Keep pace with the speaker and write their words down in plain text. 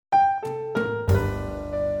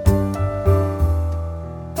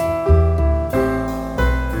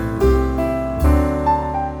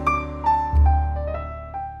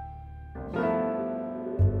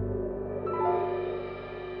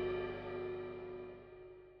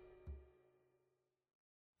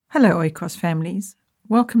Hello, Oikos families.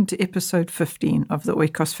 Welcome to episode 15 of the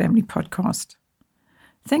Oikos Family Podcast.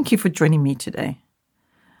 Thank you for joining me today.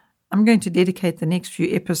 I'm going to dedicate the next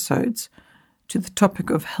few episodes to the topic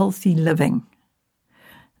of healthy living.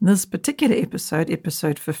 This particular episode,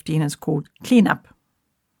 episode 15, is called Cleanup.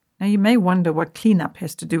 Now, you may wonder what cleanup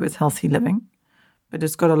has to do with healthy living, but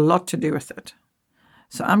it's got a lot to do with it.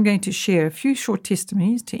 So I'm going to share a few short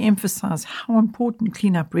testimonies to emphasize how important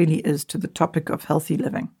cleanup really is to the topic of healthy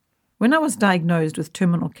living. When I was diagnosed with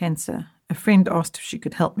terminal cancer, a friend asked if she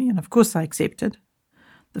could help me, and of course I accepted.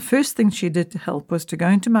 The first thing she did to help was to go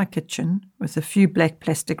into my kitchen with a few black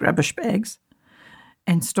plastic rubbish bags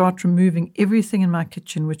and start removing everything in my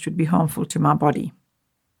kitchen which would be harmful to my body.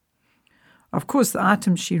 Of course, the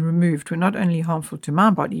items she removed were not only harmful to my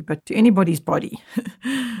body, but to anybody's body.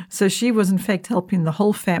 So she was in fact helping the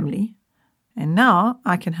whole family. And now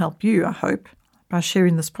I can help you, I hope, by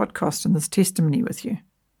sharing this podcast and this testimony with you.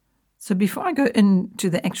 So before I go into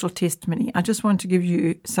the actual testimony, I just want to give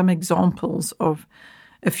you some examples of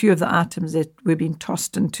a few of the items that were being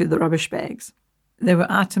tossed into the rubbish bags. There were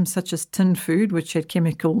items such as tinned food, which had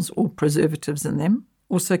chemicals or preservatives in them,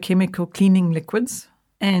 also chemical cleaning liquids,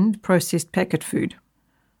 and processed packet food.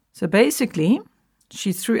 So basically,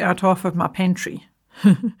 she threw out half of my pantry.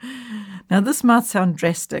 Now, this might sound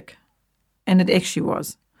drastic, and it actually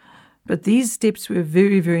was. But these steps were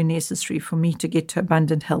very, very necessary for me to get to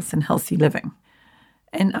abundant health and healthy living.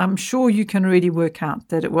 And I'm sure you can already work out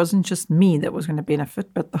that it wasn't just me that was going to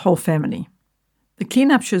benefit, but the whole family. The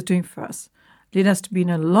cleanup she was doing for us led us to be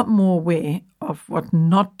a lot more aware of what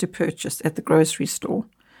not to purchase at the grocery store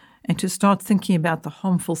and to start thinking about the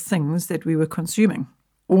harmful things that we were consuming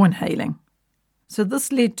or inhaling. So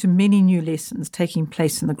this led to many new lessons taking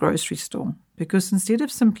place in the grocery store, because instead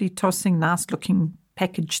of simply tossing nice-looking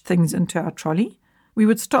packaged things into our trolley, we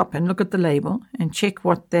would stop and look at the label and check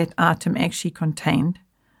what that item actually contained.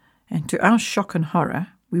 And to our shock and horror,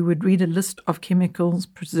 we would read a list of chemicals,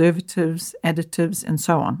 preservatives, additives, and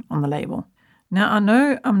so on the label. Now, I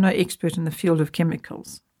know I'm no expert in the field of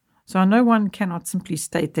chemicals, so I know one cannot simply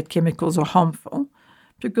state that chemicals are harmful,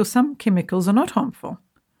 because some chemicals are not harmful.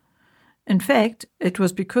 In fact, it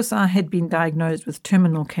was because I had been diagnosed with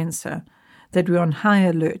terminal cancer that we were on high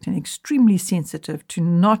alert and extremely sensitive to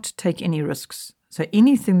not take any risks. So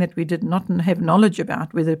anything that we did not have knowledge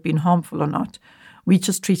about, whether it been harmful or not, we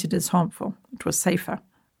just treated as harmful. It was safer.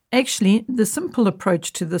 Actually, the simple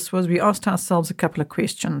approach to this was we asked ourselves a couple of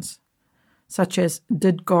questions, such as,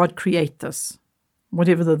 did God create this?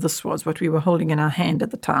 Whatever this was, what we were holding in our hand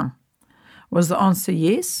at the time. Was the answer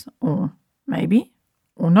yes, or maybe,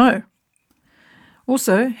 or no?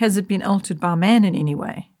 Also, has it been altered by man in any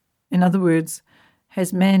way? In other words,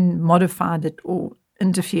 has man modified it or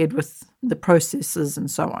interfered with the processes and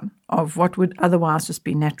so on of what would otherwise just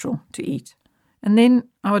be natural to eat? And then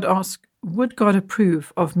I would ask, would God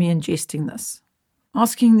approve of me ingesting this?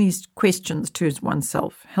 Asking these questions to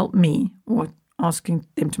oneself helped me, or asking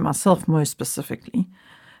them to myself more specifically,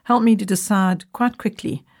 helped me to decide quite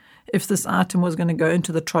quickly if this item was going to go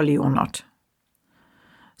into the trolley or not.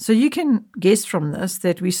 So you can guess from this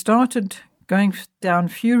that we started going down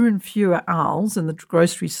fewer and fewer aisles in the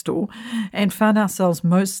grocery store and found ourselves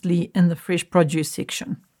mostly in the fresh produce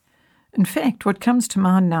section. In fact, what comes to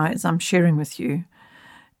mind now as I'm sharing with you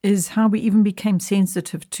is how we even became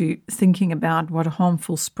sensitive to thinking about what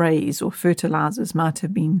harmful sprays or fertilizers might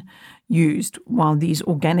have been used while these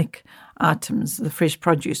organic items, the fresh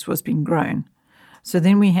produce, was being grown. So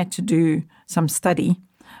then we had to do some study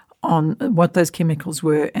on what those chemicals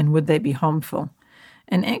were and would they be harmful.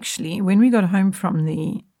 And actually, when we got home from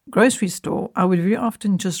the grocery store, I would very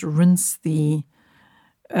often just rinse the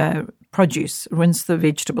produce, rinse the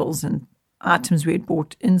vegetables and items we had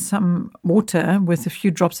bought in some water with a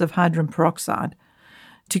few drops of hydrogen peroxide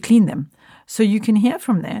to clean them. So you can hear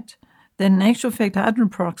from that in actual fact, hydrogen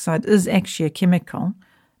peroxide is actually a chemical,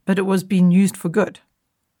 but it was being used for good.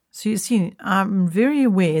 So you see, I'm very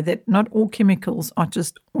aware that not all chemicals are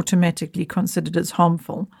just automatically considered as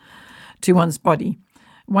harmful to one's body.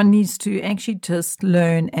 One needs to actually just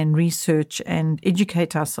learn and research and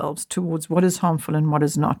educate ourselves towards what is harmful and what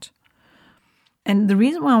is not. And the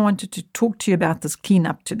reason why I wanted to talk to you about this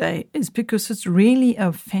cleanup today is because it's really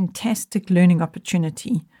a fantastic learning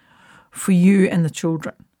opportunity for you and the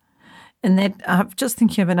children. And that I'm just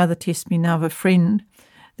thinking of another testimony now of a friend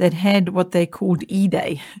that had what they called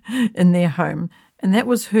E-Day in their home. And that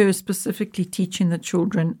was her specifically teaching the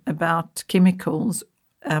children about chemicals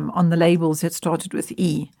on the labels that started with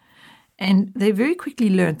E. And they very quickly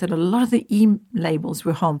learned that a lot of the E labels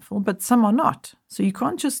were harmful, but some are not. So you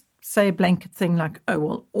can't just say a blanket thing like, oh,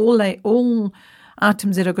 well, all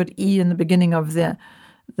items that have got E in the beginning of the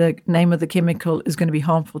name of the chemical is going to be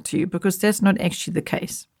harmful to you, because that's not actually the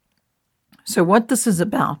case. So what this is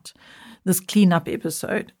about, this cleanup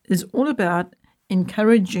episode, is all about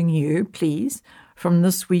encouraging you, please, from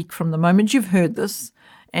this week, from the moment you've heard this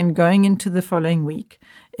and going into the following week,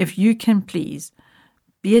 if you can please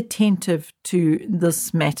be attentive to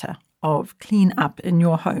this matter of clean up in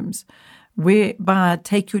your homes, whereby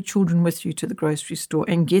take your children with you to the grocery store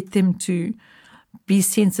and get them to be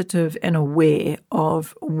sensitive and aware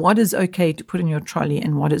of what is okay to put in your trolley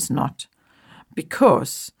and what is not.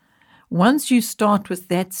 Because once you start with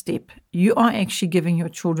that step, you are actually giving your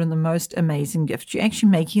children the most amazing gift. You're actually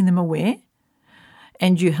making them aware,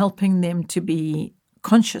 and you're helping them to be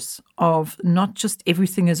conscious of not just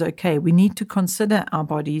everything is okay. We need to consider our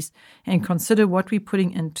bodies and consider what we're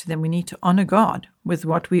putting into them. We need to honor God with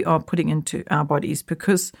what we are putting into our bodies,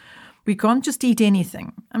 because we can't just eat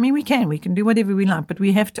anything. I mean, we can do whatever we like, but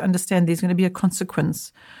we have to understand there's going to be a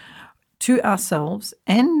consequence to ourselves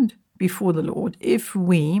and before the Lord if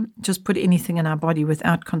we just put anything in our body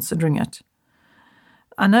without considering it.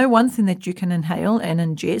 I know one thing that you can inhale and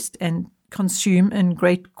ingest and consume in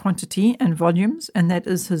great quantity and volumes, and that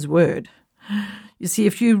is His Word. You see,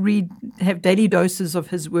 if you have daily doses of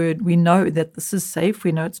His Word, we know that this is safe.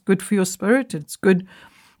 We know it's good for your spirit. It's good.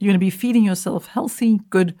 You're going to be feeding yourself healthy,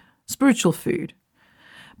 good spiritual food.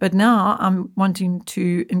 But now I'm wanting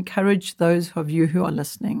to encourage those of you who are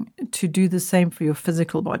listening to do the same for your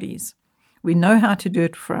physical bodies. We know how to do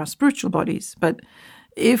it for our spiritual bodies, but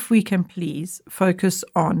if we can please focus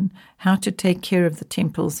on how to take care of the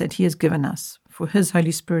temples that He has given us for His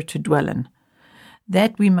Holy Spirit to dwell in,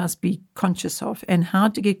 that we must be conscious of. And how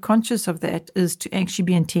to get conscious of that is to actually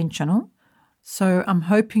be intentional. So I'm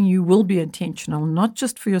hoping you will be intentional, not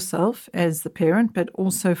just for yourself as the parent, but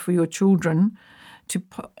also for your children, to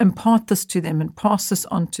impart this to them and pass this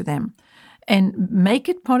on to them and make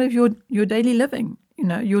it part of your daily living,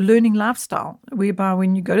 your learning lifestyle, whereby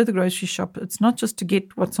when you go to the grocery shop, it's not just to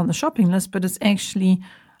get what's on the shopping list, but it's actually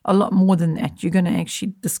a lot more than that. You're going to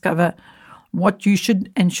actually discover what you should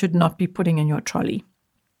and should not be putting in your trolley.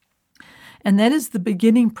 And that is the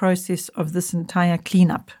beginning process of this entire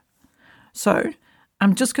cleanup. So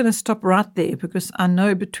I'm just going to stop right there, because I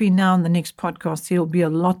know between now and the next podcast, there'll be a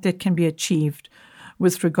lot that can be achieved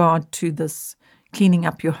with regard to this cleaning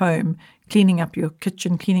up your home, cleaning up your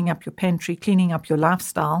kitchen, cleaning up your pantry, cleaning up your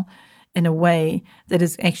lifestyle in a way that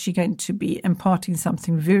is actually going to be imparting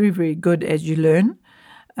something very, very good as you learn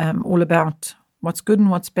all about what's good and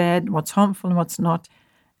what's bad, what's harmful and what's not.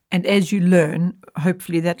 And as you learn,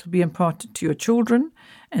 hopefully that will be imparted to your children.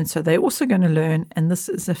 And so they're also going to learn, and this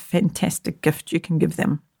is a fantastic gift you can give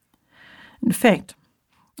them. In fact,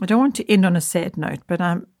 I don't want to end on a sad note, but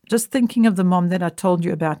I'm just thinking of the mom that I told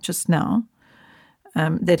you about just now,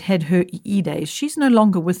 that had her EE days. She's no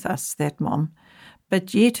longer with us, that mom,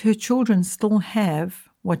 but yet her children still have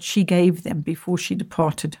what she gave them before she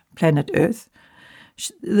departed planet Earth.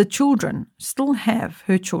 Her children still have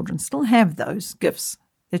those gifts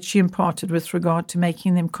that she imparted with regard to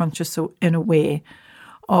making them conscious and aware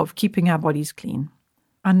of keeping our bodies clean.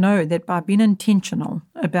 I know that by being intentional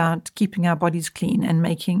about keeping our bodies clean and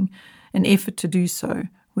making an effort to do so,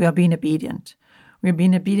 we are being obedient. We're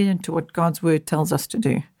being obedient to what God's Word tells us to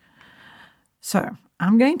do. So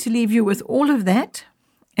I'm going to leave you with all of that,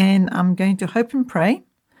 and I'm going to hope and pray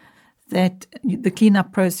that the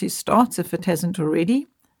cleanup process starts if it hasn't already.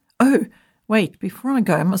 Oh, wait, before I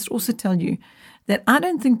go, I must also tell you that I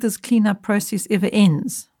don't think this cleanup process ever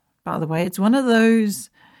ends, by the way. It's one of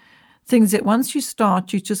those things that once you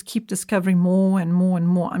start, you just keep discovering more and more and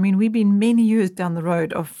more. I mean, we've been many years down the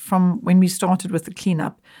road from when we started with the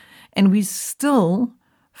cleanup, and we're still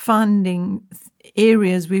finding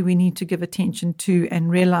areas where we need to give attention to and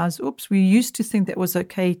realize, oops, we used to think that was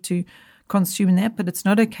okay to consume that, but it's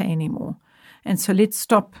not okay anymore. And so let's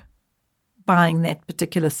stop buying that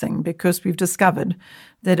particular thing, because we've discovered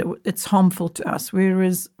that it's harmful to us.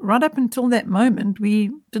 Whereas right up until that moment, we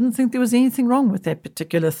didn't think there was anything wrong with that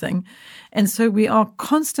particular thing. And so we are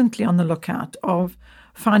constantly on the lookout of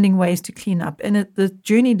finding ways to clean up. And the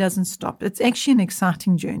journey doesn't stop. It's actually an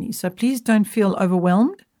exciting journey. So please don't feel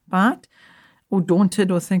overwhelmed by it or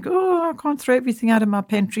daunted or think, oh, I can't throw everything out of my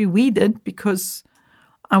pantry. We did, because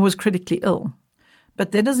I was critically ill.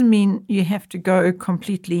 But that doesn't mean you have to go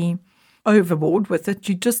completely overboard with it.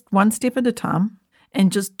 You just one step at a time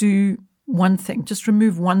and just do one thing. Just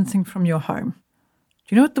remove one thing from your home.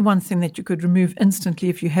 Do you know what the one thing that you could remove instantly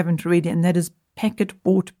if you haven't already? And that is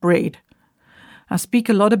packet-bought bread. I speak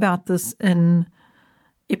a lot about this in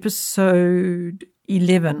episode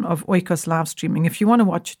 11 of Oikos live streaming. If you want to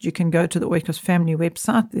watch it, you can go to the Oikos family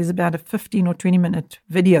website. There's about a 15 or 20 minute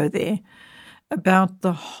video there about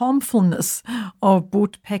the harmfulness of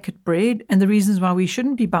bought packet bread and the reasons why we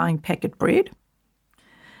shouldn't be buying packet bread,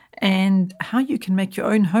 and how you can make your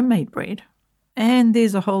own homemade bread. And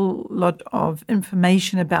there's a whole lot of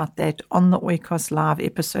information about that on the Oikos Live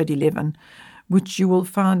episode 11, which you will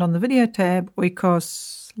find on the video tab,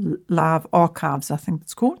 Oikos Live Archives, I think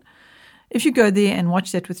it's called. If you go there and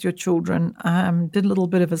watch that with your children, I did a little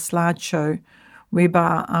bit of a slideshow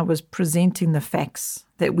whereby I was presenting the facts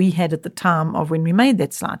that we had at the time of when we made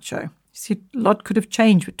that slideshow. You see, a lot could have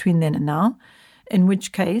changed between then and now, in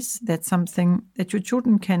which case that's something that your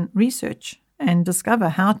children can research and discover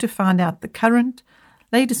how to find out the current,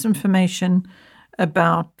 latest information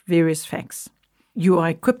about various facts. You are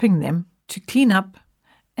equipping them to clean up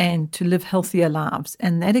and to live healthier lives,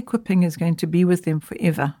 and that equipping is going to be with them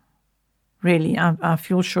forever. Really, I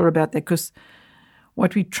feel sure about that, because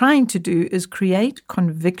what we're trying to do is create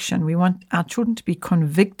conviction. We want our children to be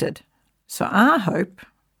convicted. So I hope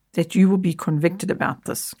that you will be convicted about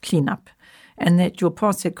this cleanup and that you'll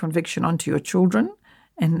pass that conviction on to your children,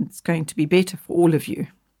 and it's going to be better for all of you.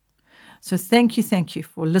 So thank you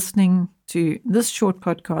for listening to this short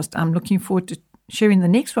podcast. I'm looking forward to sharing the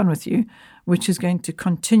next one with you, which is going to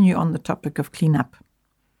continue on the topic of cleanup.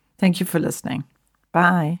 Thank you for listening.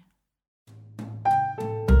 Bye.